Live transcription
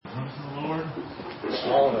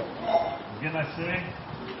Again, I say.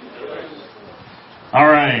 All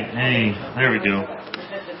right. Hey, there we go.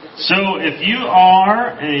 So if you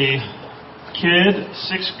are a kid,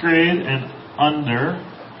 6th grade and under,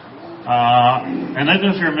 and even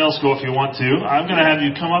if you're in middle school if you want to, I'm going to have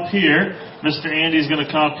you come up here. Mr. Andy's going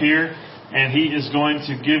to come up here, and he is going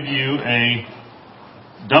to give you a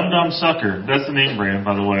Dum Dum Sucker. That's the name brand,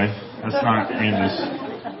 by the way. That's not Andy's.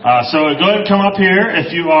 So go ahead and come up here if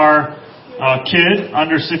you are a kid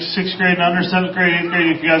under 6th grade and under, 7th grade, 8th grade.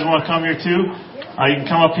 If you guys want to come here too, you can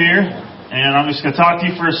come up here, and I'm just going to talk to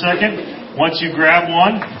you for a second. Once you grab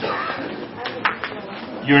one,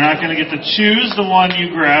 you're not going to get to choose the one you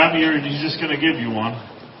grab. He's just going to give you one.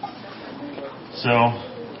 So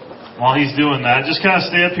while he's doing that, just kind of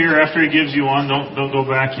stay up here after he gives you one. Don't go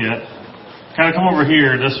back yet. Kind of come over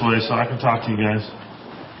here this way so I can talk to you guys.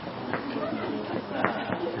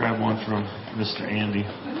 Grab one from Mr. Andy.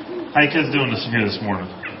 How you kids doing here this morning?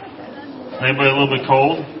 Anybody a little bit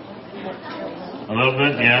cold? A little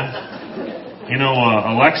bit, yeah. You know,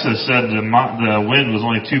 Alexa said the wind was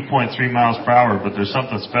only 2.3 miles per hour, but there's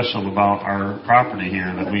something special about our property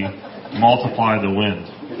here that we multiply the wind.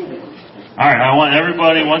 All right, I want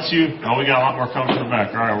everybody, we got a lot more coming from the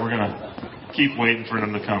back. All right, we're going to keep waiting for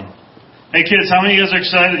them to come. Hey, kids, how many of you guys are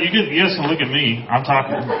excited? You guys can look at me. I'm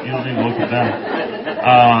talking. You don't need to look at them.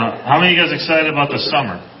 How many of you guys are excited about the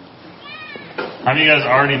summer? How many of you guys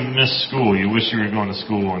already missed school? You wish you were going to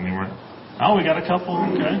school and you weren't. Oh, we got a couple.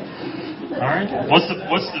 Okay. All right. What's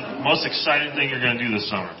the most exciting thing you're going to do this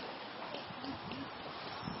summer?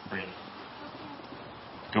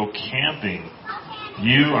 Go camping.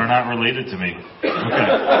 You are not related to me. Okay.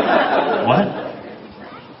 What?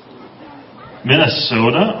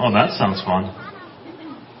 Minnesota? Oh, that sounds fun.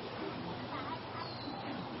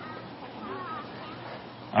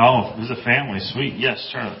 Oh, there's a family. Sweet. Yes,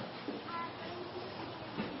 Charlotte.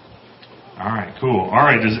 All right, cool. All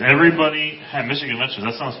right, does everybody have Michigan Adventure?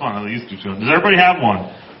 That sounds fun. Does everybody have one?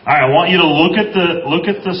 All right, I want you to look at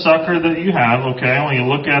the sucker that you have, okay? I want you to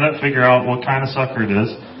look at it, figure out what kind of sucker it is.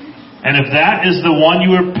 And if that is the one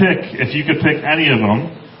you would pick, if you could pick any of them,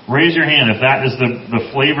 raise your hand if that is the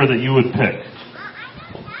flavor that you would pick.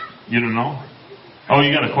 You don't know? Oh, you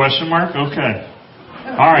got a question mark? Okay.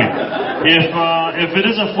 All right. If it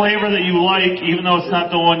is a flavor that you like, even though it's not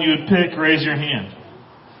the one you would pick, raise your hand.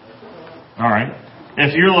 All right.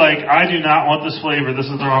 If you're like, I do not want this flavor, this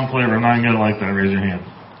is the wrong flavor, I'm not going to like that, raise your hand.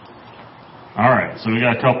 All right. So we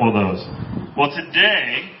got a couple of those. Well,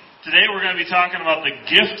 today we're going to be talking about the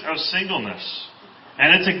gift of singleness.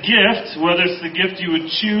 And it's a gift, whether it's the gift you would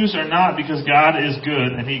choose or not, because God is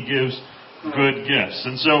good and He gives good gifts.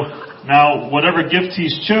 And so now whatever gift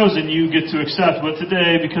He's chosen, you get to accept. But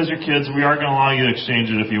today, because you're kids, we are going to allow you to exchange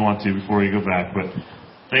it if you want to before you go back. But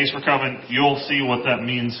thanks for coming. You'll see what that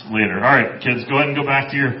means later. All right, kids, go ahead and go back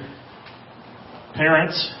to your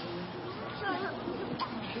parents.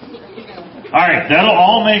 All right, that'll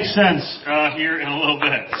all make sense here in a little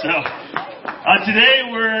bit. So today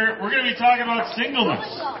we're going to be talking about singleness.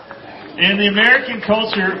 In the American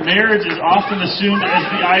culture, marriage is often assumed as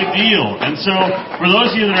the ideal. And so, for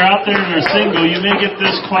those of you that are out there that are single, you may get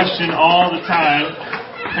this question all the time.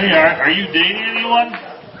 Hey, are you dating anyone?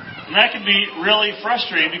 And that can be really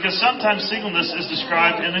frustrating because sometimes singleness is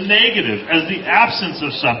described in the negative, as the absence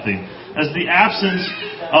of something, as the absence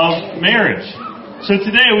of marriage. So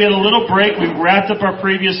today we had a little break. We wrapped up our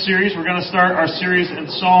previous series. We're going to start our series in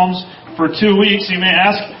Psalms for 2 weeks. You may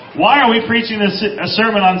ask, why are we preaching a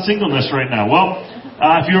sermon on singleness right now? Well,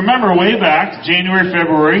 if you remember way back, January,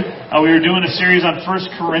 February, we were doing a series on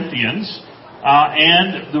 1 Corinthians,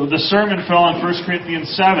 and the sermon fell on 1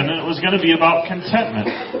 Corinthians 7, and it was going to be about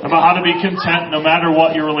contentment, about how to be content no matter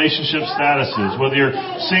what your relationship status is, whether you're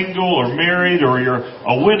single or married or you're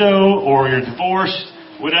a widow or you're divorced,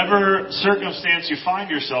 whatever circumstance you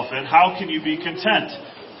find yourself in, how can you be content?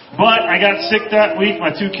 But I got sick that week.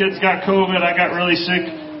 My 2 kids got COVID. I got really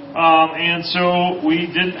sick. And so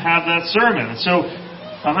we didn't have that sermon. And so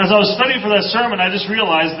as I was studying for that sermon, I just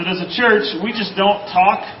realized that as a church, we just don't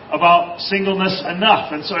talk about singleness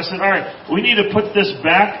enough. And so I said, all right, we need to put this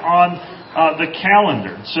back on the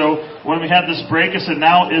calendar. So when we had this break, I said,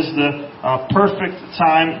 now is the perfect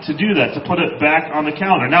time to do that, to put it back on the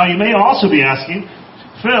calendar. Now, you may also be asking,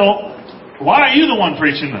 Phil, why are you the one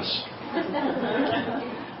preaching this?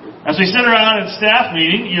 As we sit around in staff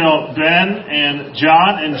meeting, Ben and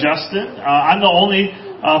John and Justin, I'm the only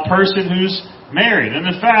person who's married. And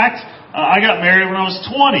in fact, I got married when I was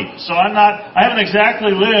 20. So I haven't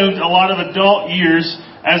exactly lived a lot of adult years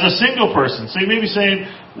as a single person. So you may be saying,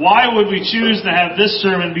 why would we choose to have this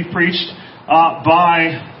sermon be preached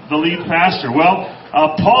by the lead pastor? Well,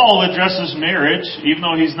 Paul addresses marriage, even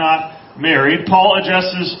though he's not married. Paul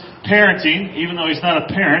addresses parenting, even though he's not a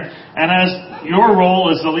parent. And as your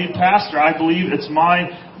role as the lead pastor, I believe it's my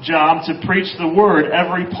job to preach the Word,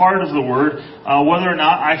 every part of the Word, whether or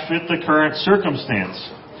not I fit the current circumstance.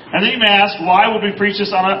 And then you may ask, why would we preach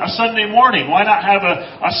this on a Sunday morning? Why not have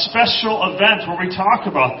a special event where we talk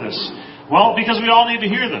about this? Well, because we all need to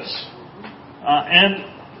hear this.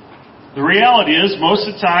 And the reality is, most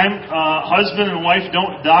of the time, husband and wife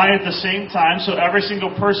don't die at the same time, so every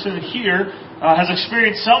single person here has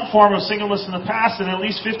experienced some form of singleness in the past, and at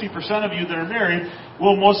least 50% of you that are married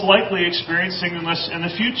will most likely experience singleness in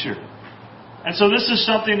the future. And so this is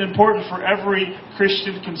something important for every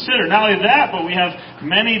Christian to consider. Not only that, but we have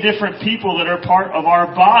many different people that are part of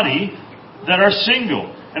our body that are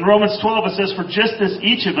single. In Romans 12 it says, "For just as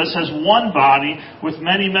each of us has one body with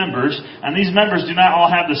many members, and these members do not all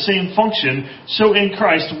have the same function, so in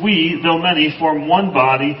Christ we, though many, form one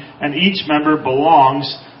body, and each member belongs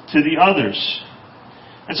to the others."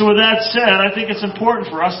 And so with that said, I think it's important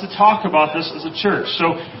for us to talk about this as a church.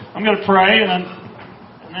 So I'm going to pray, and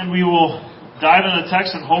then we will dive into the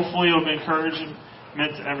text, and hopefully it will be encouragement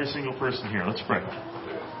to every single person here. Let's pray.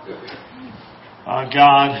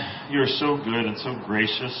 God, you're so good and so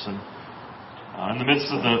gracious, and in the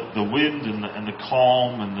midst of the wind and the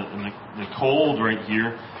calm and the cold right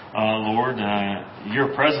here, Lord, you're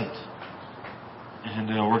present. And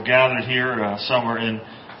we're gathered here. Some are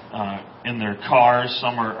in their cars,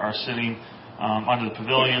 some are sitting under the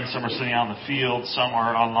pavilion, some are sitting out in the field, some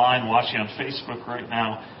are online watching on Facebook right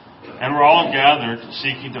now. And we're all gathered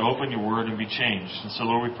seeking to open your word and be changed. And so,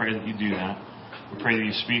 Lord, we pray that you do that. We pray that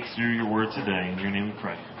you speak through your word today. In your name we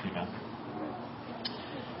pray. Amen.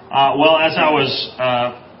 Well, as I was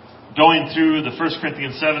going through the 1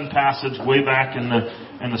 Corinthians 7 passage way back in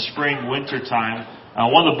the spring, winter time,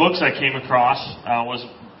 one of the books I came across was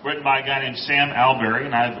written by a guy named Sam Allberry,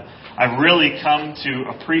 and I've really come to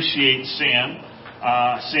appreciate Sam.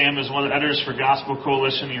 Sam is one of the editors for Gospel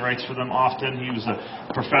Coalition. He writes for them often. He was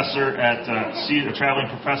a professor a traveling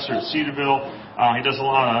professor at Cedarville. He does a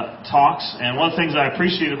lot of talks. And one of the things I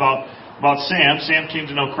appreciate about Sam came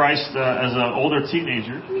to know Christ as an older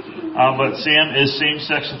teenager. But Sam is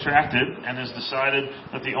same-sex attracted and has decided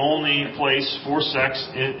that the only place for sex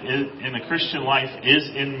in a Christian life is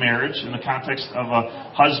in marriage, in the context of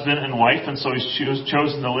a husband and wife. And so he's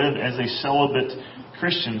chosen to live as a celibate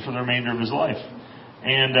Christian for the remainder of his life.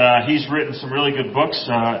 And he's written some really good books.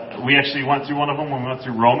 We actually went through one of them when we went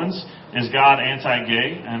through Romans. Is God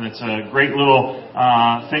anti-gay? And it's a great little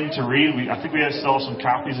thing to read. I think we still have some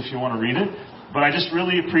copies if you want to read it. But I just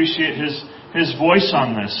really appreciate his voice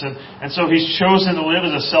on this. And so he's chosen to live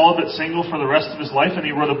as a celibate single for the rest of his life. And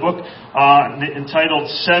he wrote a book entitled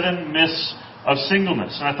 7 Myths of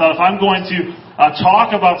Singleness. And I thought, if I'm going to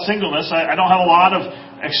talk about singleness, I don't have a lot of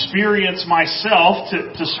experience myself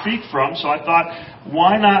to speak from. So I thought,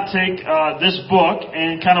 why not take this book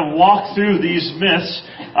and kind of walk through these myths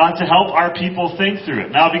to help our people think through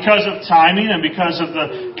it. Now, because of timing and because of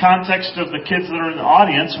the context of the kids that are in the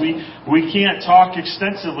audience, we can't talk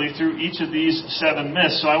extensively through each of these 7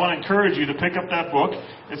 myths. So I want to encourage you to pick up that book.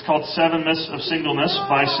 It's called 7 Myths of Singleness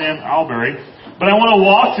by Sam Allberry. But I want to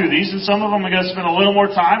walk through these, and some of them I'm going to spend a little more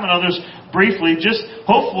time, and others briefly, just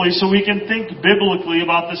hopefully so we can think biblically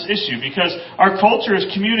about this issue. Because our culture is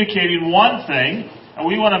communicating one thing, and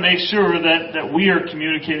we want to make sure that we are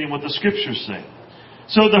communicating what the Scriptures say.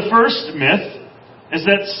 So the first myth is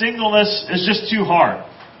that singleness is just too hard.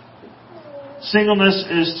 Singleness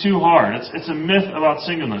is too hard. It's a myth about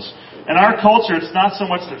singleness. In our culture, it's not so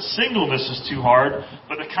much that singleness is too hard,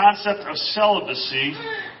 but the concept of celibacy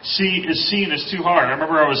is seen as too hard. I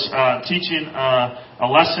remember I was teaching a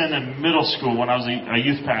lesson in middle school when I was a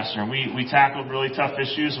youth pastor, and we tackled really tough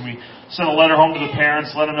issues, and we sent a letter home to the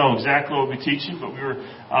parents, let them know exactly what we'd be teaching, but we were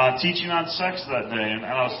teaching on sex that day, and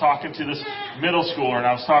I was talking to this middle schooler, and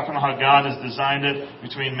I was talking about how God has designed it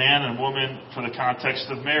between man and woman for the context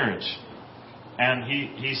of marriage. And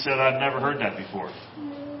he said, "I'd never heard that before.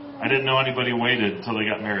 I didn't know anybody waited until they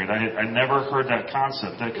got married. I never heard that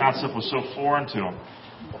concept. That concept was so foreign to him."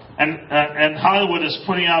 And Hollywood is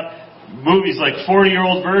putting out movies like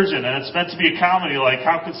 40-Year-Old Virgin, and it's meant to be a comedy like,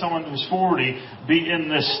 how could someone who's 40 be in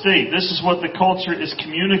this state? This is what the culture is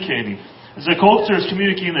communicating. As the culture is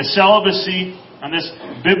communicating that celibacy and this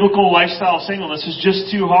biblical lifestyle of singleness is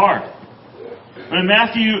just too hard. But in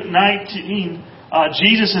Matthew 19,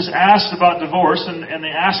 Jesus is asked about divorce, and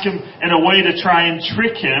they ask him in a way to try and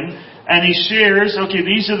trick him. And he shares, okay,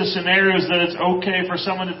 these are the scenarios that it's okay for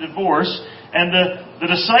someone to divorce. And the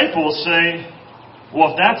disciples say,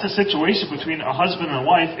 well, if that's the situation between a husband and a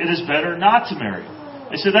wife, it is better not to marry.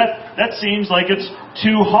 They said, that seems like it's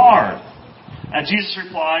too hard. And Jesus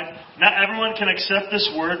replied, not everyone can accept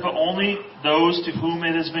this word, but only those to whom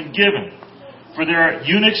it has been given. For there are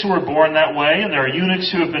eunuchs who were born that way, and there are eunuchs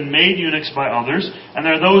who have been made eunuchs by others, and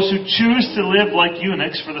there are those who choose to live like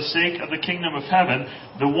eunuchs for the sake of the kingdom of heaven.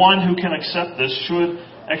 The one who can accept this should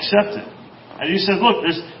accept it. And he says, look,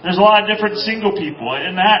 there's a lot of different single people.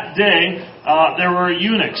 In that day, there were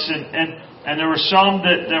eunuchs, and there were some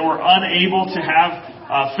that were unable to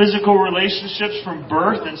have physical relationships from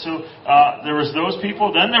birth, and so there was those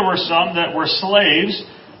people. Then there were some that were slaves,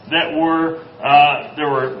 that there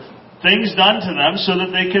were things done to them so that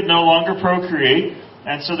they could no longer procreate,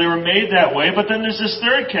 and so they were made that way. But then there's this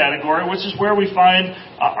third category, which is where we find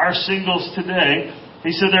our singles today. He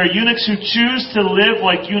said there are eunuchs who choose to live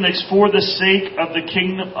like eunuchs for the sake of the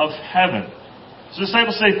kingdom of heaven. So the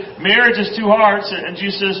disciples say, marriage is too hard, and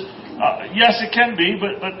Jesus says, yes, it can be,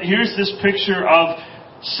 but here's this picture of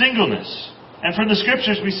singleness. And from the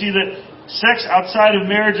scriptures we see that sex outside of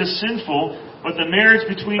marriage is sinful, but the marriage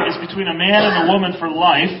is between a man and a woman for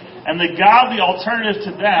life, and the godly alternative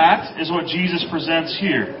to that is what Jesus presents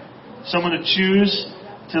here. Someone to choose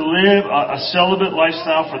to live a celibate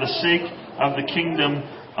lifestyle for the sake of the kingdom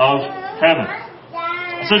of heaven.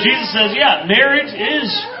 So Jesus says, yeah, marriage is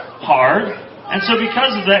hard, and so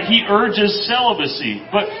because of that, He urges celibacy.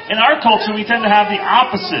 But in our culture, we tend to have the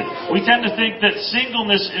opposite. We tend to think that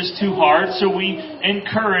singleness is too hard, so we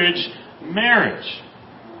encourage marriage.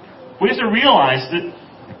 We have to realize that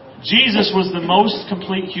Jesus was the most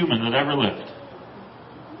complete human that ever lived.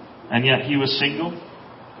 And yet He was single.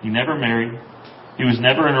 He never married. He was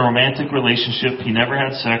never in a romantic relationship. He never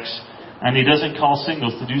had sex. And He doesn't call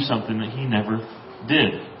singles to do something that He never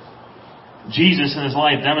did. Jesus in His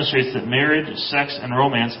life demonstrates that marriage, sex, and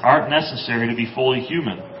romance aren't necessary to be fully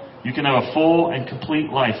human. You can have a full and complete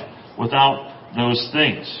life without those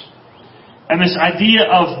things. And this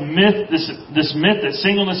idea of myth, this myth that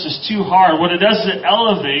singleness is too hard, what it does is it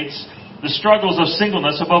elevates the struggles of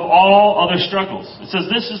singleness above all other struggles. It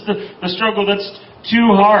says this is the struggle that's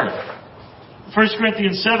too hard. 1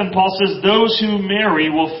 Corinthians 7, Paul says, those who marry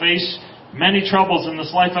will face many troubles in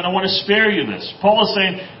this life, and I want to spare you this. Paul is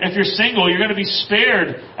saying, if you're single, you're going to be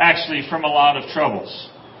spared, actually, from a lot of troubles.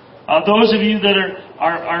 Those of you that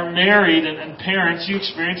are married and parents, you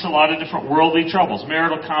experience a lot of different worldly troubles.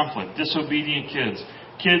 Marital conflict, disobedient kids,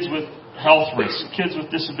 kids with health risks, kids with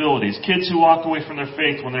disabilities, kids who walk away from their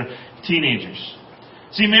faith when they're teenagers.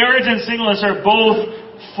 See, marriage and singleness are both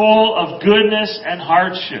full of goodness and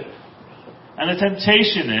hardship. And the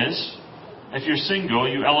temptation is, if you're single,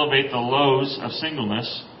 you elevate the lows of singleness,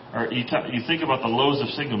 or you think about the lows of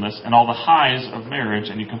singleness and all the highs of marriage,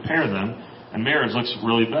 and you compare them, and marriage looks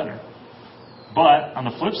really better. But on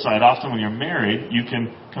the flip side, often when you're married, you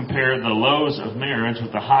can compare the lows of marriage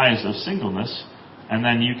with the highs of singleness, and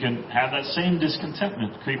then you can have that same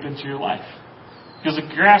discontentment creep into your life. Because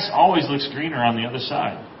the grass always looks greener on the other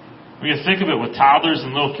side. When you think of it with toddlers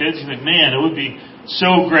and little kids, you think, man, it would be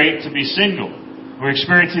so great to be single. We're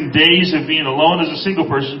experiencing days of being alone as a single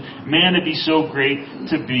person. Man, it'd be so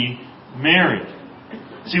great to be married.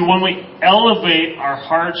 See, when we elevate our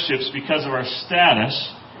hardships because of our status,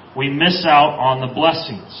 we miss out on the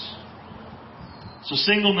blessings. So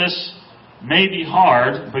singleness may be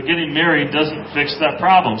hard, but getting married doesn't fix that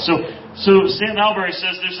problem. So Sam Albury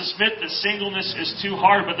says there's this myth that singleness is too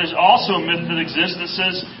hard, but there's also a myth that exists that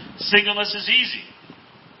says singleness is easy.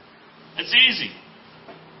 It's easy.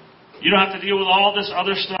 You don't have to deal with all this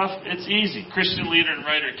other stuff. It's easy. Christian leader and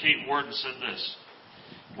writer Kate Warden said this.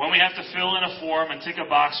 When we have to fill in a form and tick a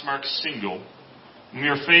box marked single, when we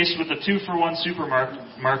are faced with a 2-for-1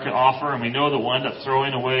 supermarket offer and we know that we'll end up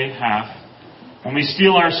throwing away half, when we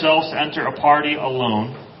steel ourselves to enter a party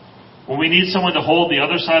alone, when we need someone to hold the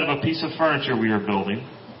other side of a piece of furniture we are building,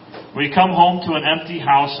 when we come home to an empty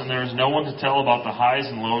house and there is no one to tell about the highs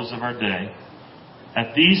and lows of our day,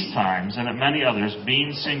 at these times and at many others,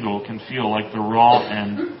 being single can feel like the raw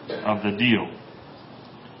end of the deal.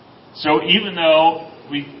 So even though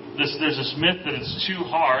there's this myth that it's too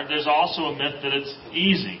hard, there's also a myth that it's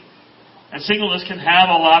easy. And singleness can have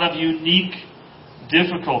a lot of unique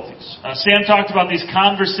difficulties. Sam talked about these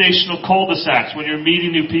conversational cul-de-sacs when you're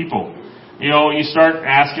meeting new people. You know, you start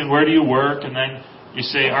asking, where do you work? And then you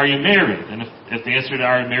say, are you married? And if the answer to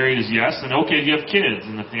are you married is yes, then okay, do you have kids?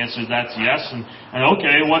 And if the answer to that's yes, and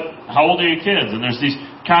okay, how old are your kids? And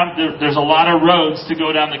there's a lot of roads to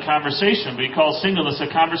go down the conversation, but he calls singleness a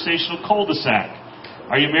conversational cul-de-sac.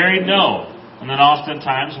 Are you married? No. And then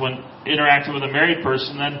oftentimes when interacting with a married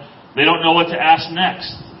person, then they don't know what to ask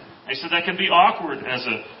next. He said that can be awkward as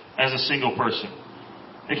a single person.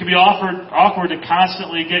 It can be awkward to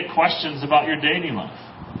constantly get questions about your dating life.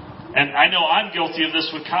 And I know I'm guilty of this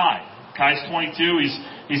with Kai. Kai's 22.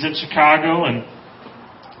 He's in Chicago, and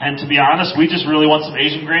to be honest, we just really want some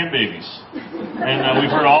Asian grandbabies. And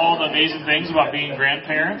we've heard all the amazing things about being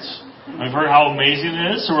grandparents. We've heard how amazing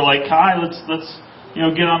it is. So we're like, Kai, let's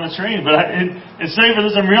get on the train. But instead of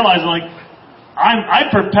this, I'm realizing I'm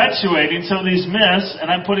perpetuating some of these myths, and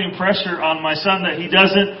I'm putting pressure on my son that he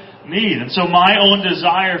doesn't need. And so my own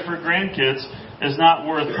desire for grandkids is not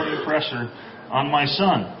worth putting pressure on my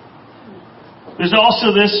son. There's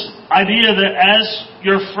also this idea that as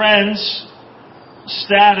your friend's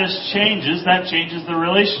status changes, that changes the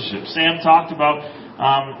relationship. Sam talked about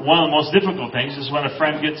one of the most difficult things is when a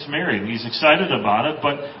friend gets married. He's excited about it,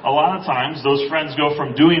 but a lot of times those friends go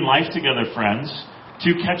from doing life together friends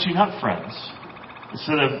to catching up friends.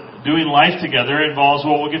 Instead of doing life together, it involves,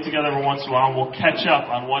 we'll get together every once in a while and we'll catch up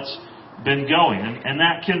on what's been going. And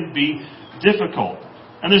that can be difficult.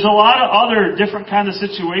 And there's a lot of other different kind of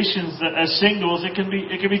situations that as singles, it can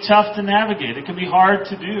be tough to navigate. It can be hard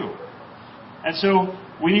to do. And so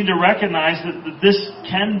we need to recognize that this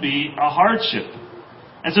can be a hardship.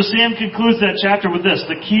 And so Sam concludes that chapter with this.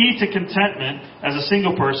 The key to contentment as a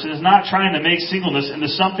single person is not trying to make singleness into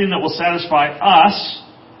something that will satisfy us.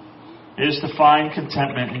 It is to find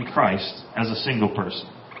contentment in Christ as a single person.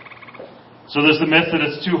 So there's the myth that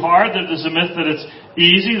it's too hard. There's the myth that it's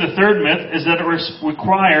easy. The third myth is that it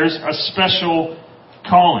requires a special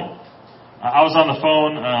calling. I was on the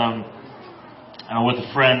phone with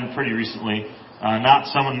a friend pretty recently.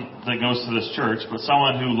 Not someone that goes to this church, but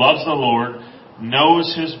someone who loves the Lord,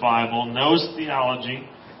 knows his Bible, knows theology,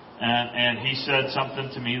 and he said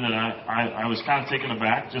something to me that I was kind of taken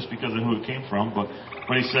aback just because of who it came from. But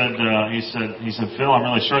he said, Phil, I'm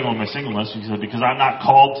really struggling with my singleness. He said, because I'm not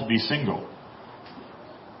called to be single.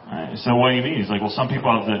 I said, what do you mean? He's like, well, some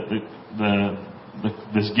people have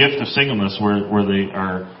this gift of singleness where they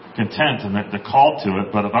are content and they're called to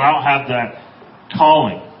it, but I don't have that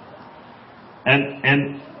calling.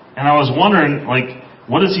 And I was wondering,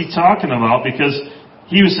 what is he talking about? Because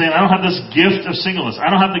he was saying, I don't have this gift of singleness.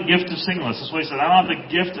 I don't have the gift of singleness. That's what he said. I don't have the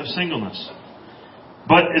gift of singleness.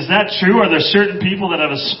 But is that true? Are there certain people that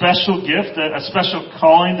have a special gift, a special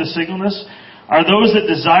calling to singleness? Are those that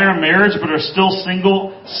desire marriage but are still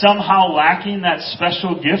single somehow lacking that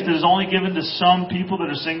special gift that is only given to some people that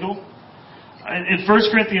are single? In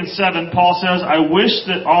 1 Corinthians 7, Paul says, I wish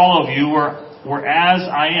that all of you were as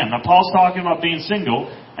I am. Now, Paul's talking about being single,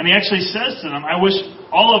 and he actually says to them, I wish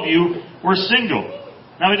all of you were single.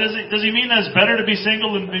 Now, does he mean that it's better to be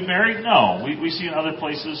single than to be married? No. We see in other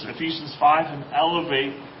places, Ephesians 5, him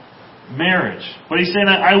elevate marriage. But he's saying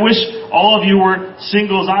that I wish all of you were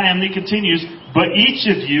single as I am. And he continues, but each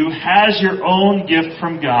of you has your own gift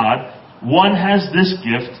from God. One has this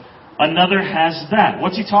gift, another has that.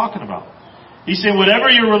 What's he talking about? He's saying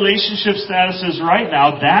whatever your relationship status is right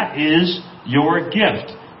now, that is your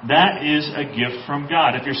gift. That is a gift from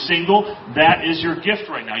God. If you're single, that is your gift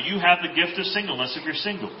right now. You have the gift of singleness if you're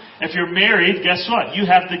single. If you're married, guess what? You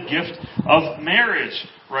have the gift of marriage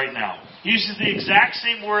right now. He uses the exact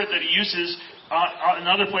same word that he uses in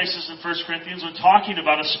other places in 1 Corinthians when talking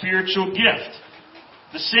about a spiritual gift.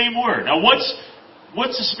 The same word. Now,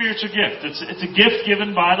 what's a spiritual gift? It's a gift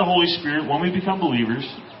given by the Holy Spirit when we become believers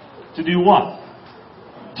to do what?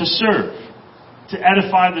 To serve. To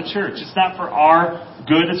edify the church. It's not for our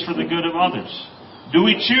good, it's for the good of others. Do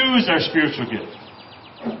we choose our spiritual gift?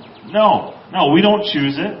 No, we don't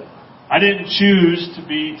choose it. I didn't choose to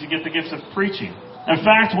get the gift of preaching. In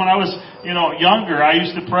fact, when I was younger, I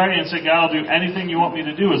used to pray and say, God, I'll do anything you want me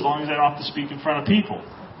to do as long as I don't have to speak in front of people.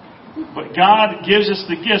 But God gives us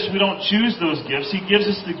the gifts. We don't choose those gifts. He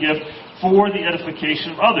gives us the gift for the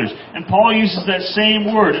edification of others. And Paul uses that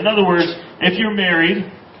same word. In other words, if you're married,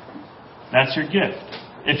 that's your gift.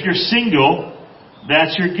 If you're single,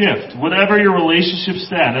 that's your gift. Whatever your relationship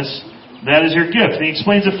status, that is your gift. And he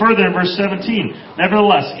explains it further in verse 17.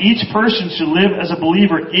 Nevertheless, each person should live as a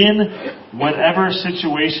believer in whatever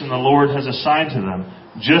situation the Lord has assigned to them,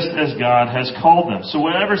 just as God has called them. So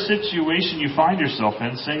whatever situation you find yourself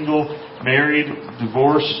in, single, married,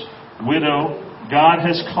 divorced, widow, God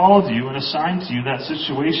has called you and assigned to you that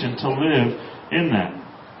situation to live in that.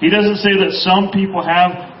 He doesn't say that some people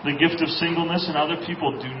have the gift of singleness and other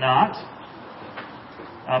people do not.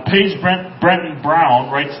 Paige Brenton Brown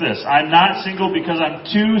writes this, I'm not single because I'm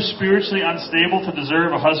too spiritually unstable to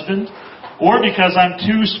deserve a husband or because I'm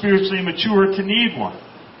too spiritually mature to need one.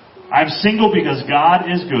 I'm single because God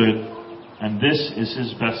is good and this is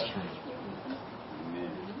His best for me.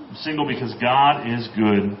 I'm single because God is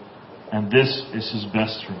good and this is His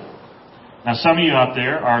best for me. Now, some of you out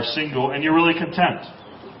there are single and you're really content.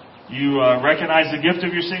 You recognize the gift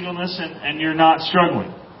of your singleness and you're not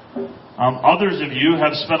struggling. Others of you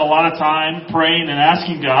have spent a lot of time praying and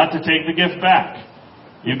asking God to take the gift back.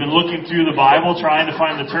 You've been looking through the Bible trying to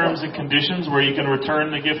find the terms and conditions where you can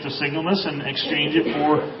return the gift of singleness and exchange it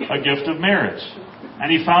for a gift of marriage.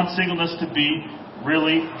 And you found singleness to be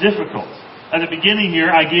really difficult. At the beginning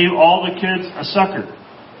here, I gave all the kids a sucker.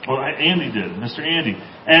 Well, Andy did, Mr. Andy.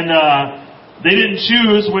 And they didn't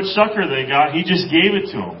choose which sucker they got. He just gave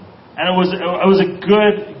it to them. And it was a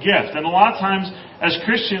good gift. And a lot of times, as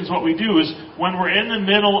Christians, what we do is when we're in the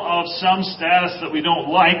middle of some status that we don't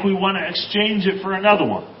like, we want to exchange it for another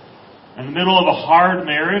one. In the middle of a hard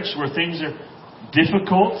marriage where things are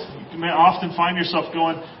difficult, you may often find yourself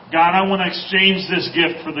going, God, I want to exchange this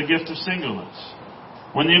gift for the gift of singleness.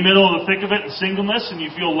 When you're in the middle of the thick of it in singleness and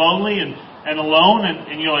you feel lonely and alone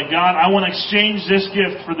and you're like, God, I want to exchange this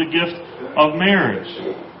gift for the gift of marriage.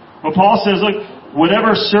 But Paul says, look,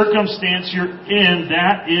 whatever circumstance you're in,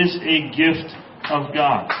 that is a gift of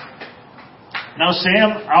God. Now,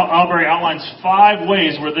 Sam Albury outlines 5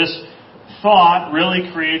 ways where this thought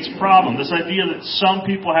really creates problem. This idea that some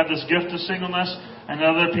people have this gift of singleness and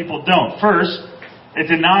other people don't. First,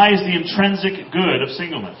 it denies the intrinsic good of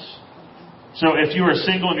singleness. So if you are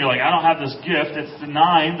single and you're like, I don't have this gift, it's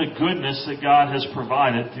denying the goodness that God has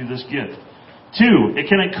provided through this gift. 2,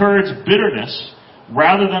 it can encourage bitterness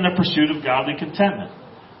rather than a pursuit of godly contentment.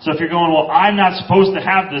 So if you're going, well, I'm not supposed to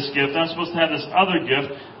have this gift, I'm supposed to have this other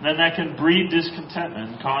gift, then that can breed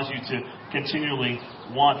discontentment and cause you to continually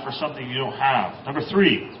want for something you don't have. Number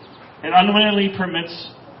 3, it unwittingly permits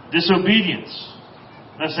disobedience.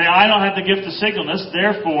 Let's say, I don't have the gift of singleness,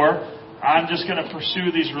 therefore, I'm just going to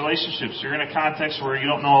pursue these relationships. You're in a context where you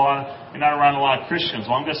don't know you're not around a lot of Christians.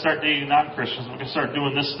 Well, I'm going to start dating non-Christians. I'm going to start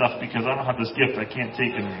doing this stuff because I don't have this gift. I can't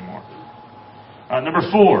take it anymore. Number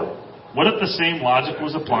 4. What if the same logic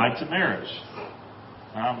was applied to marriage?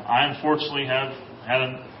 I unfortunately have had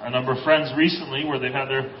a number of friends recently where they've had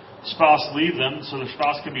their spouse leave them so their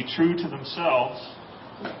spouse can be true to themselves.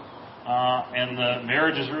 And the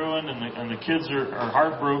marriage is ruined and the kids are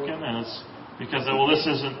heartbroken and it's because, well, this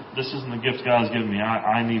isn't the gift God has given me.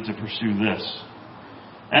 I need to pursue this.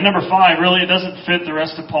 And number 5, really, it doesn't fit the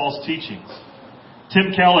rest of Paul's teachings.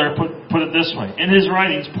 Tim Keller put it this way. In his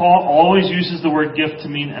writings, Paul always uses the word gift to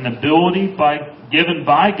mean an ability given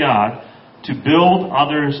by God to build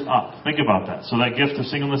others up. Think about that. So that gift of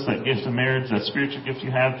singleness, that gift of marriage, that spiritual gift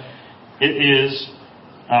you have, it is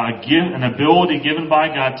an ability given by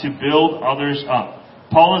God to build others up.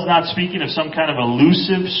 Paul is not speaking of some kind of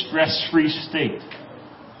elusive, stress-free state.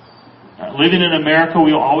 Living in America,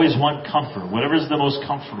 we always want comfort. Whatever is the most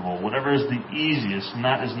comfortable, whatever is the easiest, and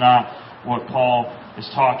that is not what Paul is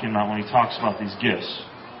talking about when he talks about these gifts.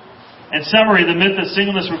 In summary, the myth that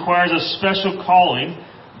singleness requires a special calling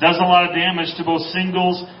does a lot of damage to both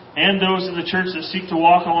singles and those in the church that seek to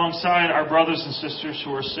walk alongside our brothers and sisters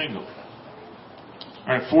who are single.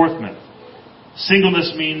 All right, 4th myth.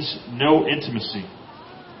 Singleness means no intimacy.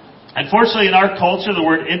 Unfortunately, in our culture, the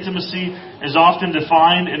word intimacy is often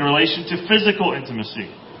defined in relation to physical intimacy.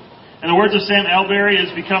 In the words of Sam Albury, it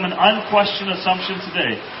has become an unquestioned assumption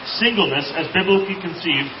today. Singleness, as biblically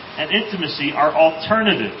conceived, and intimacy are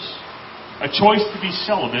alternatives. A choice to be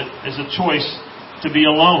celibate is a choice to be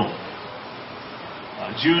alone.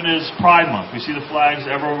 June is Pride Month. We see the flags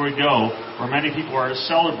everywhere we go, where many people are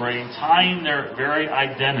celebrating, tying their very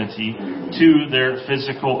identity to their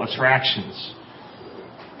physical attractions.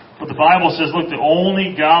 But the Bible says, look, the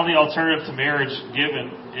only godly alternative to marriage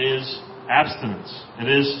given is abstinence. It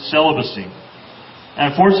is celibacy.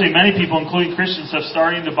 And unfortunately, many people, including Christians, have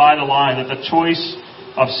started to buy the lie that the choice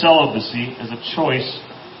of celibacy is a choice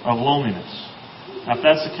of loneliness. Now, if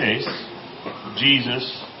that's the case, Jesus,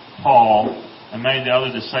 Paul, and many of the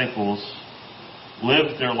other disciples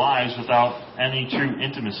lived their lives without any true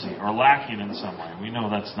intimacy or lacking in some way. We know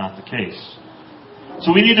that's not the case.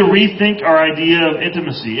 So we need to rethink our idea of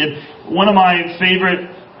intimacy. And one of my favorite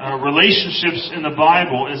relationships in the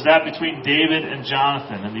Bible is that between David and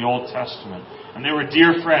Jonathan in the Old Testament. And they were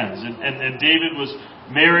dear friends. And David was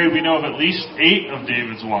married, we know of at least 8 of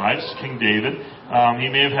David's wives, King David. He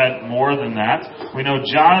may have had more than that. We know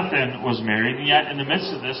Jonathan was married, and yet in the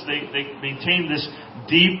midst of this, they maintained this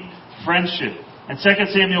deep friendship. In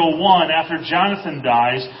 2 Samuel 1, after Jonathan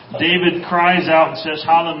dies, David cries out and says,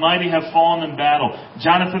 "How the mighty have fallen in battle.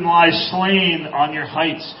 Jonathan lies slain on your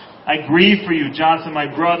heights. I grieve for you, Jonathan,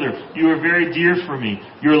 my brother. You are very dear for me.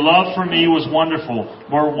 Your love for me was wonderful,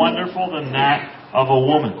 more wonderful than that of a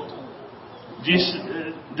woman."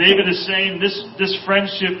 David is saying this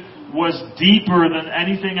friendship was deeper than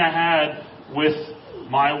anything I had with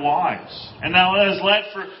my wives. And now that has led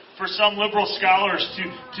for some liberal scholars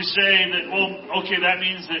to say that, well, okay, that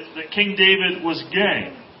means that King David was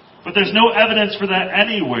gay. But there's no evidence for that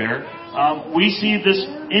anywhere. We see this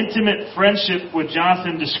intimate friendship with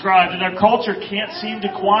Jonathan described, and our culture can't seem to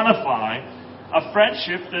quantify a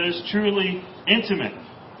friendship that is truly intimate.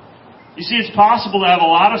 You see, it's possible to have a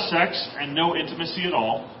lot of sex and no intimacy at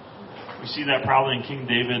all. We see that probably in King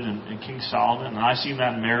David and King Solomon, and I've seen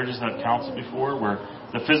that in marriages that I've counseled before, where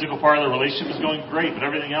the physical part of the relationship is going great, but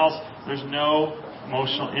everything else, there's no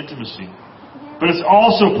emotional intimacy. But it's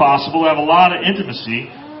also possible to have a lot of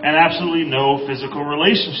intimacy and absolutely no physical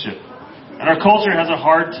relationship. And our culture has a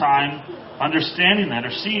hard time understanding that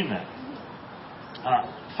or seeing that.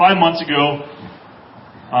 5 months ago,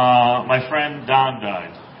 my friend Don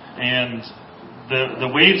died. And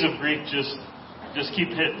the waves of grief just keep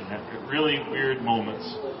hitting at really weird moments.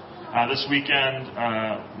 This weekend,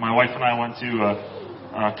 my wife and I went to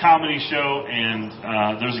a comedy show, and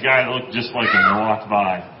there was a guy that looked just like him that walked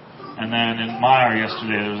by. And then in Meyer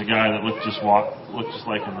yesterday, there was a guy that looked just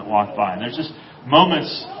like him that walked by. And there's just moments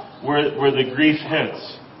where the grief hits.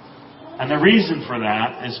 And the reason for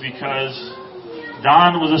that is because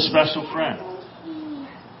Don was a special friend.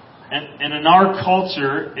 And in our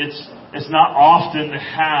culture, it's not often to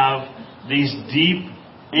have these deep,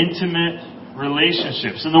 intimate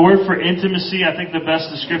relationships. And the word for intimacy, I think the best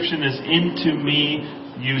description is into me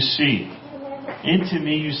you see. Into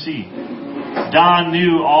me you see. Don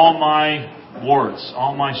knew all my warts,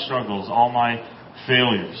 all my struggles, all my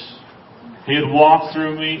failures. He had walked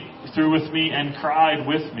through with me and cried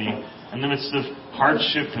with me in the midst of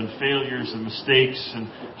hardship and failures and mistakes and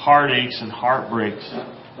heartaches and heartbreaks.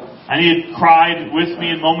 And he had cried with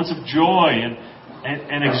me in moments of joy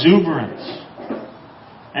and exuberance.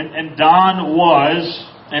 And Don was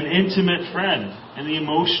an intimate friend in the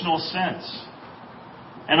emotional sense.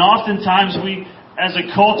 And oftentimes we, as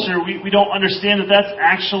a culture, we don't understand that that's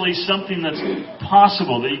actually something that's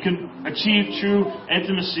possible, that you can achieve true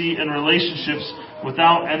intimacy in relationships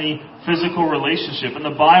without any physical relationship. And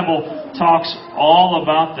the Bible talks all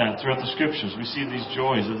about that throughout the Scriptures. We see these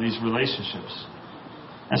joys of these relationships.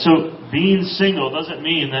 And so being single doesn't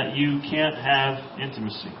mean that you can't have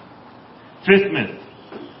intimacy. Fifth myth,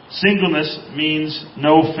 singleness means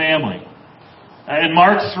no family. In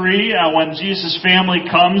Mark 3, when Jesus' family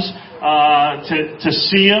comes to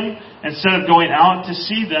see him, instead of going out to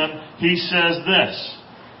see them, he says this: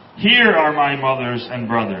 "Here are my mothers and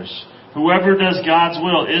brothers. Whoever does God's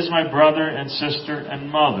will is my brother and sister and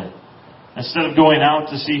mother." Instead of going out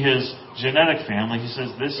to see his genetic family, he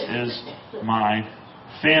says, "This is my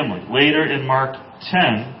family." Later in Mark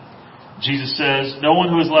 10, Jesus says, "No one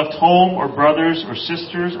who has left home or brothers or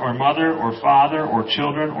sisters or mother or father or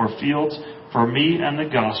children or fields for me and the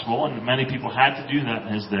gospel," and many people had to do that in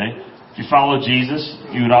his day. If you follow Jesus,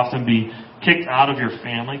 you would often be kicked out of your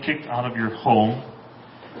family, kicked out of your home.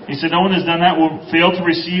 He said, "No one has done that will fail to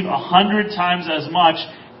receive 100 times as much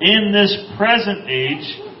in this present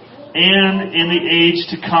age and in the age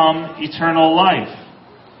to come, eternal life.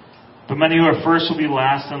 But many who are first will be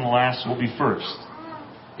last, and the last will be first."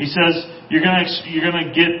 He says, you're going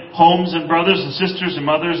to get homes and brothers and sisters and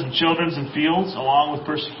mothers and children and fields along with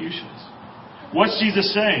persecutions. What's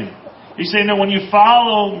Jesus saying? He's saying that when you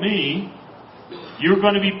follow me, you're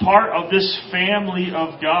going to be part of this family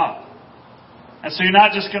of God. And so you're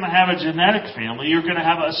not just going to have a genetic family, you're going to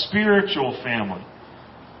have a spiritual family.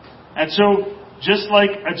 And so, just like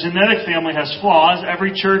a genetic family has flaws,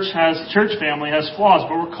 every church family has flaws,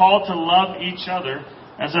 but we're called to love each other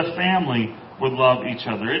as a family would love each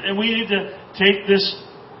other. And we need to take this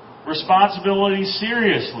responsibility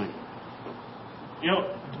seriously. You know,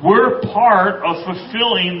 we're part of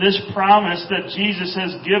fulfilling this promise that Jesus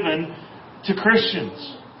has given to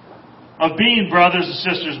Christians of being brothers and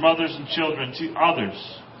sisters, mothers and children to others,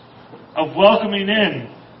 of welcoming in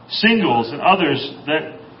singles and others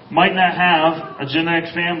that might not have a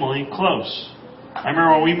genetic family close. I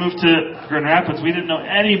remember when we moved to Grand Rapids, we didn't know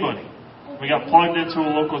anybody. We got plugged into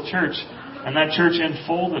a local church, and that church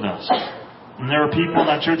enfolded us. And there were people in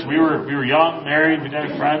that church. We were young, married, we didn't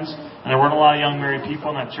have friends, and there weren't a lot of young married people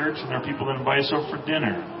in that church. And there were people that invited us over for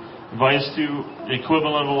dinner, invited us to the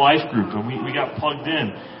equivalent of a life group, and we got plugged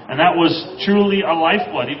in. And that was truly a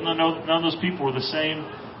lifeblood, even though none of those people were the same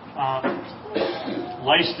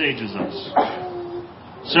life stages as us.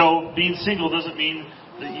 So being single doesn't mean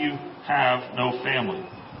that you have no family.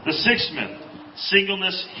 The sixth myth,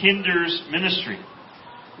 singleness hinders ministry.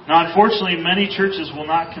 Now, unfortunately, many churches will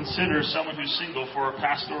not consider someone who's single for a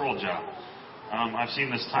pastoral job. I've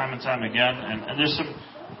seen this time and time again, and there's some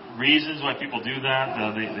reasons why people do that.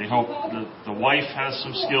 They hope that the wife has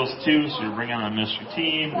some skills too, so you're bringing on a ministry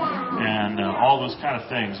team and all those kind of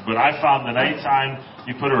things. But I found that anytime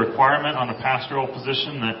you put a requirement on a pastoral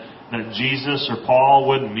position that Jesus or Paul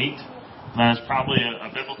wouldn't meet, then it's probably a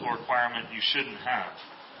biblical requirement you shouldn't have.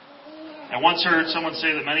 I once heard someone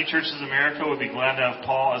say that many churches in America would be glad to have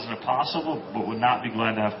Paul as an apostle, but would not be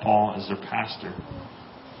glad to have Paul as their pastor.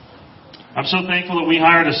 I'm so thankful that we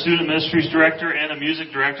hired a student ministries director and a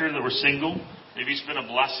music director that were single. They've each been a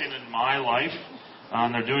blessing in my life.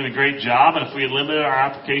 They're doing a great job, and if we had limited our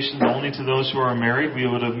applications only to those who are married, we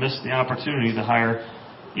would have missed the opportunity to hire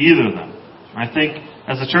either of them. I think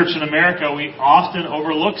as a church in America, we often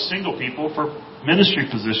overlook single people for ministry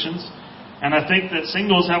positions, and I think that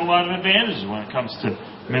singles have a lot of advantages when it comes to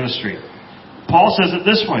ministry. Paul says it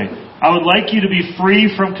this way, I would like you to be free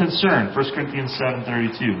from concern, 1 Corinthians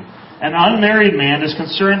 7:32. An unmarried man is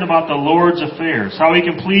concerned about the Lord's affairs, how he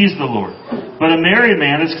can please the Lord. But a married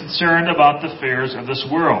man is concerned about the affairs of this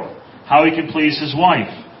world, how he can please his wife,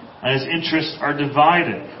 and his interests are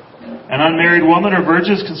divided. An unmarried woman or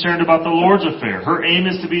virgin is concerned about the Lord's affair. Her aim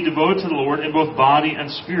is to be devoted to the Lord in both body and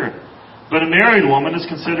spirit. But a married woman is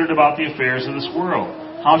considered about the affairs of this world,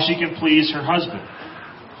 how she can please her husband.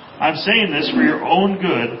 I'm saying this for your own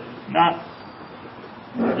good, not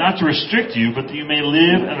to restrict you, but that you may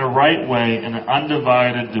live in a right way in an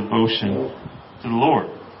undivided devotion to the Lord.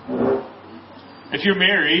 If you're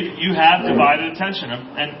married, you have divided attention,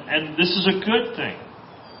 and this is a good thing.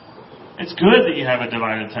 It's good that you have a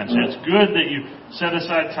divided attention. It's good that you set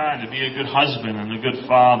aside time to be a good husband and a good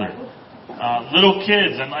father. Little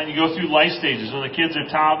kids, and you go through life stages. When the kids are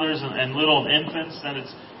toddlers and little infants, then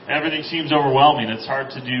everything seems overwhelming. It's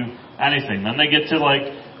hard to do anything. Then they get to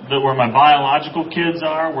where my biological kids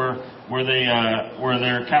are, where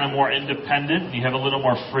they're kind of more independent, and you have a little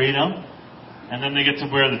more freedom. And then they get to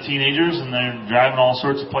where the teenagers, and they're driving all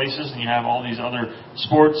sorts of places, and you have all these other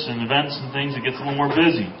sports and events and things. It gets a little more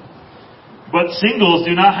busy. But singles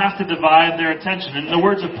do not have to divide their attention. In the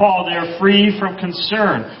words of Paul, they are free from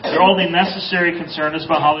concern. Their only necessary concern is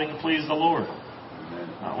about how they can please the Lord.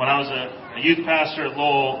 When I was a youth pastor at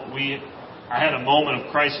Lowell, I had a moment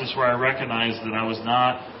of crisis where I recognized that I was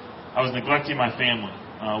neglecting my family.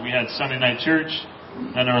 We had Sunday night church,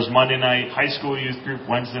 then there was Monday night high school youth group,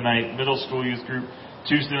 Wednesday night middle school youth group,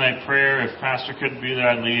 Tuesday night prayer. If pastor couldn't be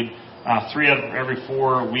there, I'd lead. 3 out of every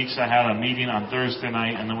 4 weeks I had a meeting on Thursday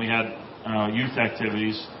night, and then we had youth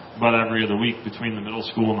activities about every other week between the middle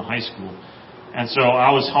school and the high school. And so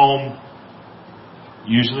I was home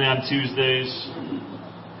usually on Tuesdays,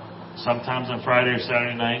 sometimes on Friday or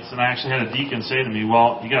Saturday nights, and I actually had a deacon say to me,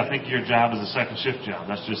 well, you got to think of your job as a second shift job.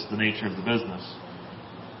 That's just the nature of the business.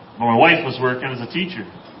 But my wife was working as a teacher.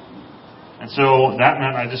 And so that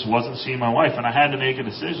meant I just wasn't seeing my wife, and I had to make a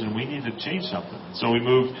decision. We needed to change something. So we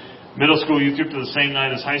moved middle school youth group to the same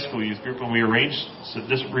night as high school youth group, and we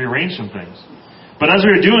just rearranged some things. But as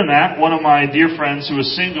we were doing that, one of my dear friends who was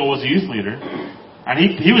single was a youth leader, and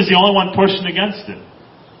he was the only one pushing against it.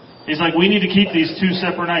 He's like, we need to keep these 2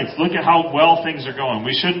 separate nights. Look at how well things are going.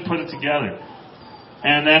 We shouldn't put it together.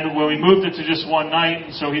 And then when we moved it to just one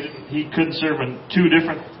night, so he couldn't serve in 2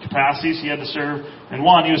 different capacities. He had to serve in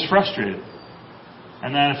one. He was frustrated.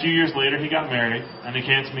 And then a few years later, he got married, and he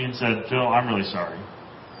came to me and said, Phil, I'm really sorry.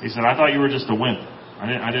 He said, I thought you were just a wimp.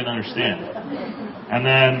 I didn't understand. And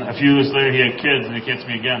then a few years later, he had kids, and he came to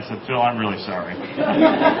me again and said, Phil, I'm really sorry.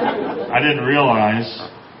 I didn't realize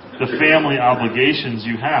the family obligations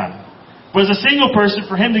you had. But as a single person,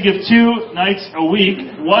 for him to give 2 nights a week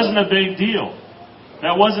wasn't a big deal.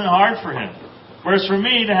 That wasn't hard for him. Whereas for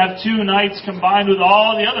me, to have 2 nights combined with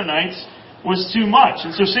all the other nights was too much. And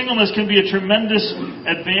so singleness can be a tremendous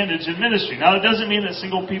advantage in ministry. Now, that doesn't mean that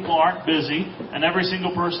single people aren't busy, and every single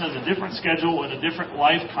person has a different schedule and a different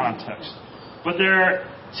life context. But there are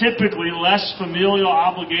typically less familial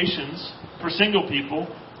obligations for single people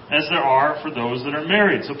as there are for those that are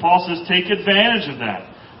married. So Paul says, take advantage of that.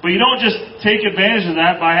 But you don't just take advantage of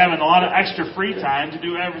that by having a lot of extra free time to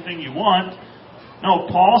do everything you want. No,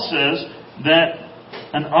 Paul says that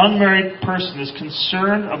an unmarried person is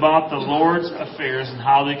concerned about the Lord's affairs and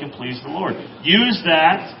how they can please the Lord. Use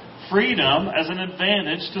that freedom as an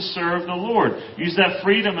advantage to serve the Lord. Use that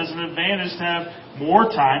freedom as an advantage to have more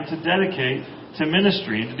time to dedicate to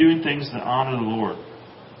ministry and to doing things that honor the Lord.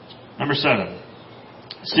 Number 7,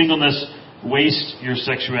 singleness wastes your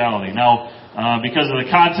sexuality. Now, because of the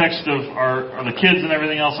context of the kids and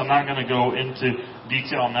everything else, I'm not going to go into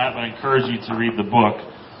detail on that, but I encourage you to read the book.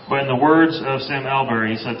 But in the words of Sam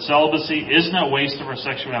Allberry, he said, celibacy isn't a waste of our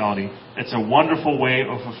sexuality. It's a wonderful way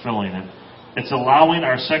of fulfilling it. It's allowing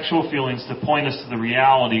our sexual feelings to point us to the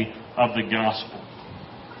reality of the gospel.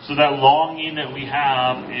 So that longing that we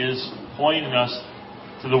have is pointing us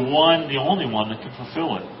to the one, the only one that can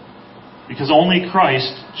fulfill it. Because only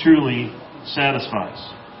Christ truly satisfies.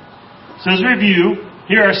 So as a review,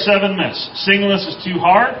 here are 7 myths. Singleness is too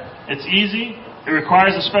hard. It's easy. It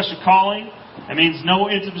requires a special calling. It means no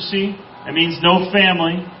intimacy. It means no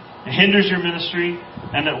family. It hinders your ministry.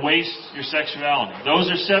 And it wastes your sexuality. Those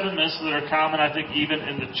are 7 myths that are common, I think, even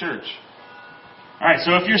in the church. Alright,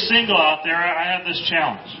 so if you're single out there, I have this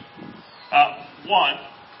challenge. 1,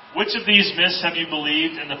 which of these myths have you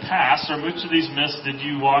believed in the past, or which of these myths did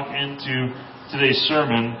you walk into today's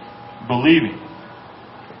sermon believing?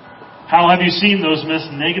 How have you seen those myths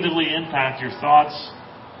negatively impact your thoughts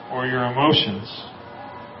or your emotions?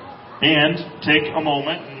 And take a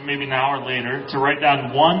moment, maybe now or later, to write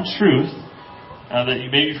down one truth that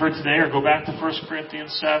you maybe heard today, or go back to 1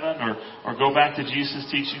 Corinthians 7, or go back to Jesus'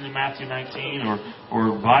 teaching in Matthew 19,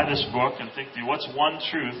 or buy this book and think through what's one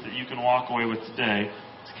truth that you can walk away with today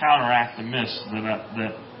to counteract the myths that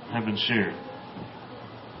have been shared.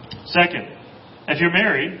 Second, if you're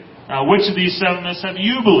married, which of these 7 myths have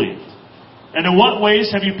you believed? And in what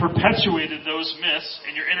ways have you perpetuated those myths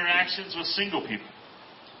in your interactions with single people?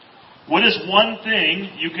 What is one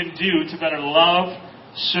thing you can do to better love,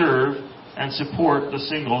 serve, and support the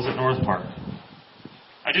singles at North Park?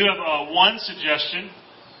 I do have one suggestion.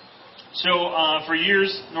 So for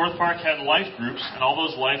years, North Park had life groups, and all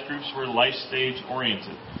those life groups were life stage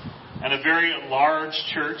oriented. And a very large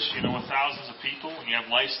church, with thousands of people, when you have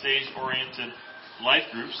life stage oriented life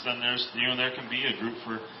groups, then there can be a group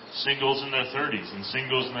for singles in their 30s and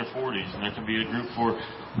singles in their 40s, and there can be a group for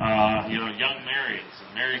young marrieds and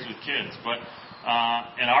marrieds with kids. But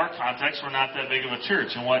in our context, we're not that big of a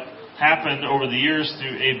church. And what happened over the years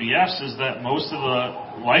through ABS is that most of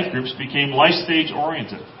the life groups became life stage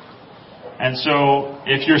oriented. And so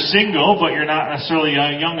if you're single but you're not necessarily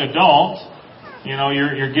a young adult,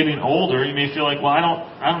 you're getting older, you may feel like, well, I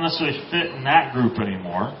don't necessarily fit in that group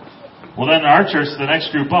anymore. Well, then in our church, the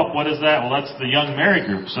next group up, what is that? Well, that's the young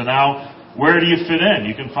married group. So now, where do you fit in?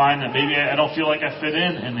 You can find that maybe I don't feel like I fit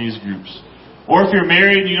in these groups. Or if you're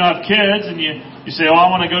married and you don't have kids, and you say, oh,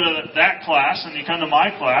 I want to go to that class, and you come to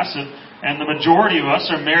my class, and the majority of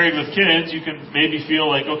us are married with kids, you can maybe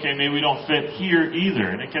feel like, okay, maybe we don't fit here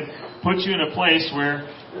either. And it can put you in a place where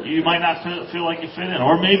you might not feel like you fit in.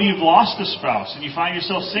 Or maybe you've lost a spouse, and you find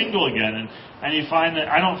yourself single again, and you find that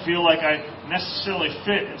I don't feel like I necessarily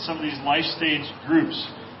fit in some of these life stage groups.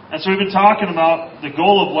 And so we've been talking about the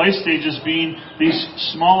goal of life stages being these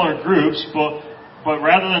smaller groups, but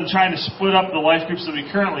rather than trying to split up the life groups that we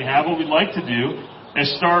currently have, what we'd like to do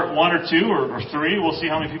is start 1 or 2 or 3, we'll see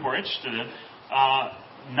how many people are interested in,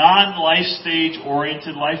 non-life stage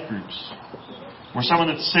oriented life groups. Where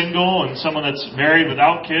someone that's single and someone that's married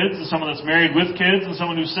without kids and someone that's married with kids and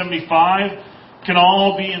someone who's 75 can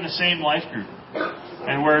all be in the same life group.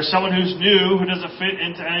 And where someone who's new, who doesn't fit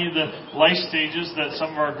into any of the life stages that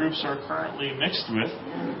some of our groups are currently mixed with,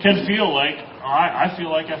 can feel like, I feel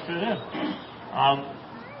like I fit in.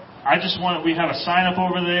 We have a sign up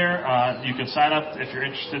over there. You can sign up if you're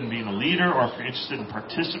interested in being a leader or if you're interested in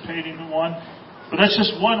participating in one. But that's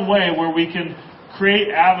just one way where we can create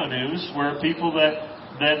avenues where people that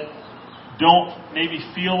don't maybe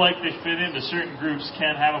feel like they fit into certain groups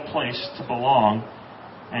can have a place to belong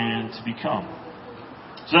and to become.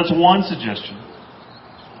 So that's one suggestion.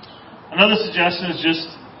 Another suggestion is just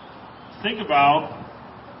think about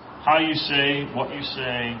how you say, what you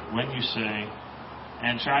say, when you say,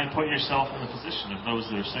 and try and put yourself in the position of those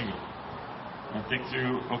that are single. And think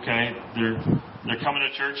through, okay, they're coming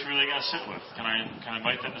to church, who are they going to sit with? Can I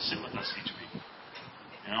invite them to sit with us each week?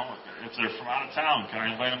 If they're from out of town, can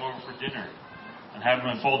I invite them over for dinner and have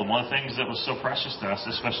them enfold them? One of the things that was so precious to us,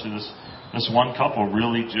 especially this one couple,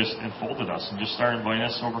 really just enfolded us and just started inviting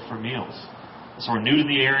us over for meals. So we're new to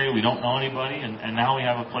the area, we don't know anybody, and now we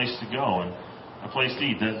have a place to go and a place to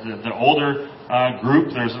eat. The older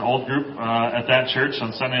group, there's an old group at that church.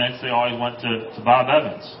 On Sunday nights, they always went to Bob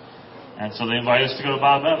Evans. And so they invited us to go to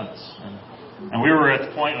Bob Evans. And we were at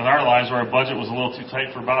the point in our lives where our budget was a little too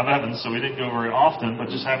tight for Bob Evans, so we didn't go very often, but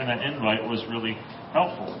just having that invite was really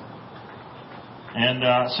helpful. And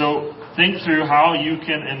so think through how you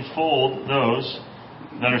can enfold those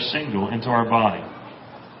that are single into our body.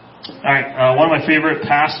 All right, one of my favorite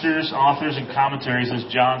pastors, authors, and commentaries is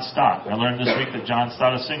John Stott. I learned this week that John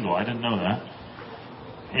Stott is single. I didn't know that.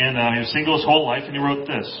 And he was single his whole life, and he wrote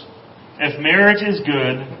this: if marriage is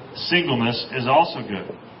good, singleness is also good.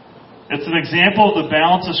 It's an example of the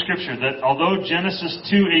balance of Scripture that although Genesis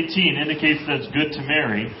 2:18 indicates that it's good to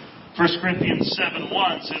marry, 1 Corinthians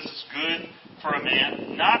 7:1 says it's good for a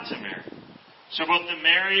man not to marry. So both the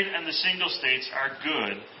married and the single states are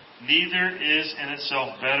good. Neither is in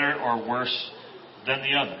itself better or worse than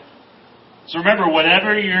the other. So remember,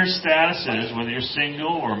 whatever your status is, whether you're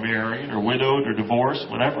single or married or widowed or divorced,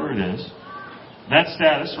 whatever it is, that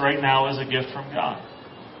status right now is a gift from God.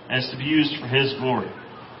 And it's to be used for His glory.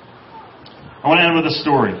 I want to end with a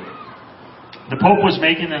story. The Pope was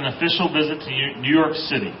making an official visit to New York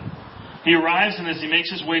City. He arrives, and as he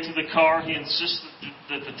makes his way to the car, he insists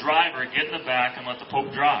that the driver get in the back and let the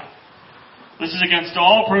Pope drive. This is against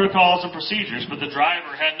all protocols and procedures, but the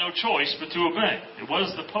driver had no choice but to obey. It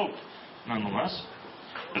was the Pope, nonetheless.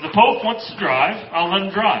 If the Pope wants to drive, I'll let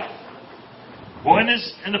him drive. Well, in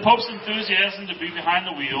the Pope's enthusiasm to be behind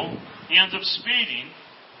the wheel, he ends up speeding,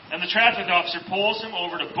 and the traffic officer pulls him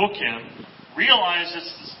over to book him, realizes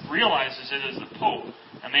it is the Pope,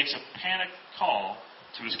 and makes a panicked call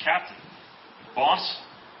to his captain. Boss,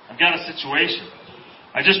 I've got a situation.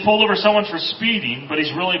 I just pulled over someone for speeding, but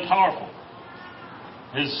he's really powerful.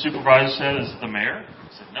 His supervisor said, is it the mayor?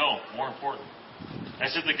 He said, no, more important. I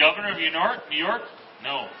said, the governor of New York?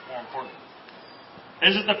 No, more important.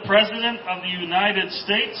 Is it the President of the United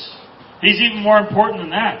States? He's even more important than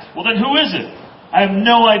that. Well, then who is it? I have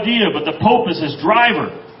no idea, but the Pope is his driver.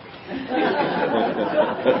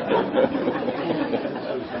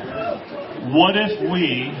 What if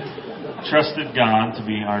we trusted God to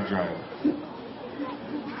be our driver?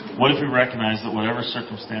 What if we recognize that whatever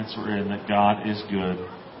circumstance we're in, that God is good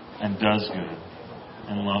and does good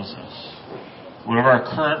and loves us? Whatever our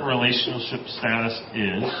current relationship status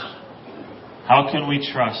is, how can we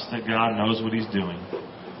trust that God knows what He's doing,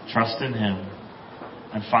 trust in Him,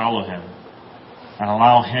 and follow Him, and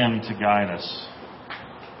allow Him to guide us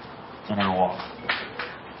in our walk?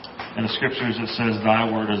 In the Scriptures it says,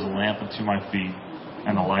 Thy word is a lamp unto my feet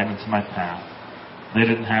and a light unto my path. They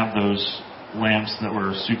didn't have those lamps that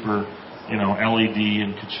were super, LED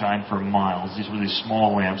and could shine for miles. These were these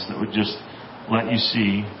small lamps that would just let you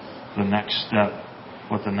see the next step,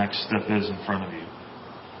 what the next step is in front of you.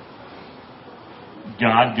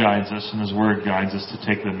 God guides us, and His Word guides us to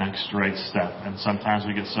take the next right step. And sometimes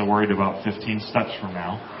we get so worried about 15 steps from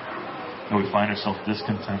now that we find ourselves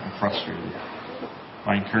discontent and frustrated.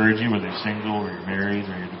 I encourage you, whether you're single or you're married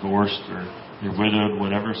or you're divorced or you're widowed,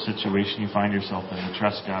 whatever situation you find yourself in, to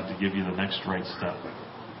trust God to give you the next right step,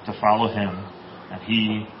 to follow Him, and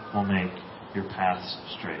He will make your paths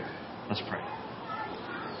straight. Let's pray.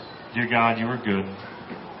 Dear God, You are good,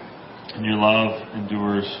 and Your love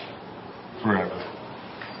endures forever.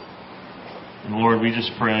 And Lord, we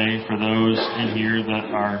just pray for those in here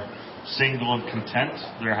that are single and content.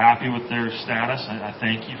 They're happy with their status. I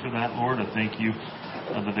thank You for that, Lord. I thank You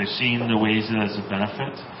that they've seen the ways it has a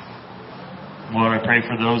benefit. Lord, I pray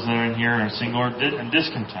for those that are in here and are single and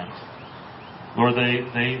discontent. Lord,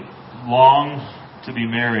 they long to be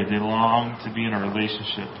married. They long to be in a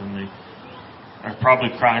relationship. And they have probably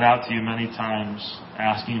cried out to You many times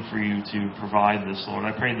asking for You to provide this, Lord.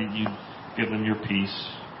 I pray that You'd give them Your peace,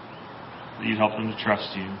 that You'd help them to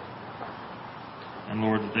trust You. And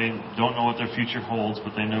Lord, that they don't know what their future holds,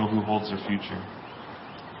 but they know who holds their future.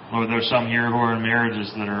 Lord, there are some here who are in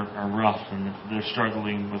marriages that are rough and they're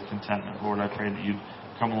struggling with contentment. Lord, I pray that You'd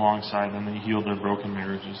come alongside them and You heal their broken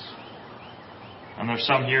marriages. And there's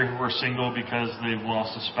some here who are single because they've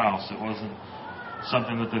lost a spouse. It wasn't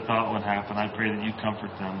something that they thought would happen. I pray that You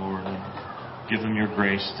comfort them, Lord, and give them Your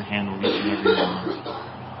grace to handle each and every moment.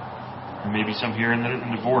 And maybe some here in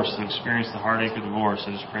divorce that experience the heartache of divorce.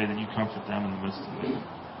 I just pray that You comfort them in the midst of it.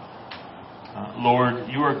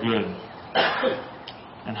 Lord, You are good.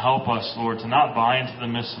 And help us, Lord, to not buy into the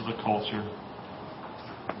myths of the culture,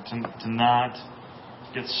 to not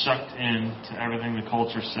get sucked into everything the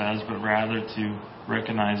culture says, but rather to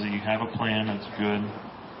recognize that You have a plan that's good,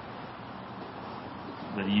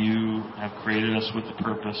 that You have created us with a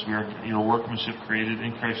purpose. We are Your workmanship created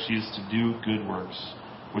in Christ Jesus to do good works,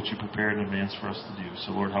 which You prepared in advance for us to do.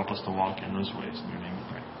 So, Lord, help us to walk in those ways. In Your name we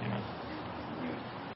pray. Amen.